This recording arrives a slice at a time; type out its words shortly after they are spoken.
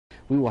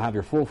We will have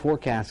your full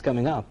forecast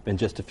coming up in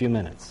just a few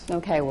minutes.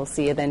 Okay, we'll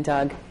see you then,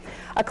 Doug.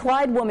 A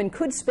Clyde woman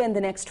could spend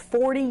the next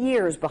 40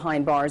 years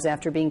behind bars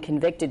after being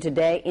convicted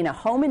today in a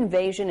home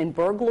invasion and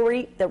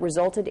burglary that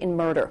resulted in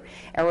murder.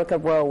 Erica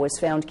Rowe was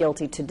found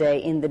guilty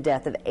today in the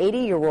death of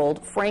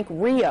 80-year-old Frank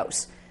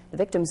Rios. The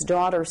victim's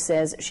daughter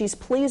says she's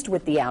pleased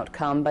with the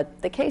outcome,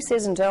 but the case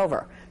isn't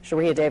over.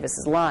 Sharia Davis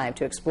is live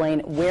to explain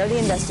where the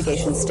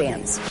investigation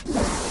stands.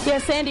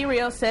 Yes, Sandy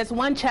Rios says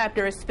one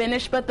chapter is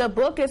finished, but the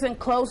book isn't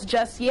closed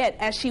just yet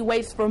as she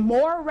waits for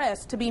more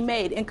arrests to be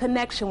made in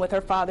connection with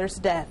her father's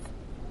death.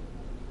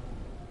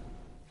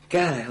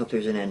 God, I hope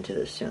there's an end to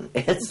this soon.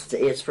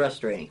 It's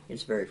frustrating.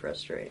 It's very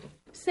frustrating.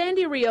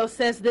 Sandy Rios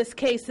says this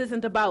case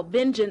isn't about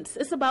vengeance,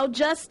 it's about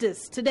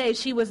justice. Today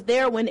she was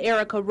there when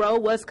Erica Rowe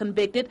was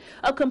convicted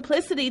of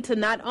complicity to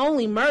not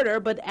only murder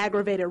but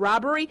aggravated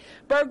robbery,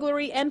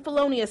 burglary, and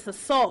felonious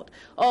assault.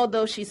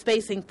 Although she's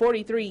facing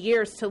 43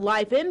 years to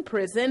life in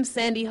prison,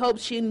 Sandy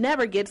hopes she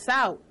never gets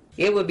out.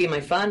 It would be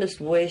my fondest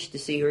wish to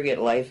see her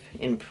get life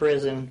in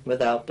prison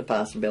without the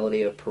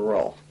possibility of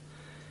parole.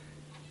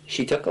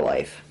 She took a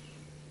life.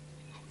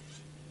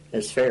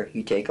 It's fair.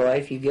 You take a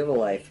life, you give a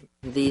life.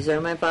 These are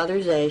my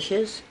father's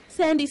ashes.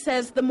 Sandy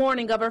says the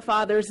morning of her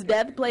father's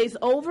death plays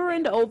over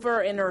and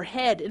over in her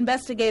head.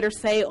 Investigators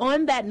say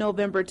on that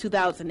November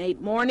 2008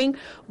 morning,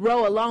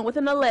 Rowe, along with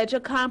an alleged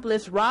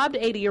accomplice, robbed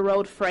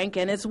 80-year-old Frank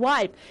and his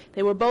wife.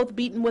 They were both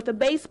beaten with a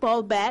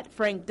baseball bat.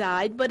 Frank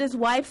died, but his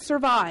wife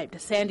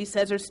survived. Sandy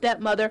says her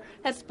stepmother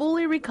has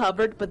fully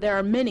recovered, but there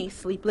are many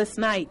sleepless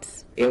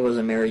nights. It was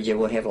a marriage that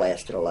would have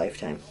lasted a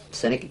lifetime.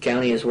 Seneca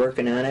County is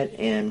working on it,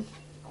 and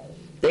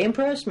they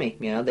impressed me.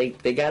 You know, they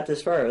got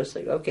this far. I was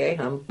like, okay,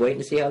 I'm waiting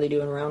to see how they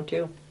do in round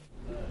two.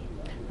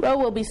 Rowe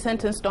will be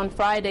sentenced on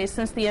Friday.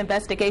 Since the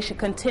investigation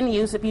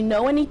continues, if you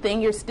know anything,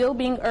 you're still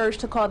being urged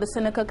to call the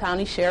Seneca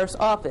County Sheriff's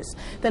Office.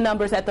 The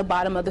number's at the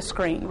bottom of the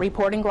screen.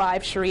 Reporting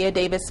live, Sharia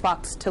Davis,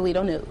 Fox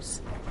Toledo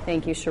News.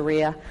 Thank you,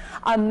 Sharia.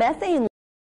 A methane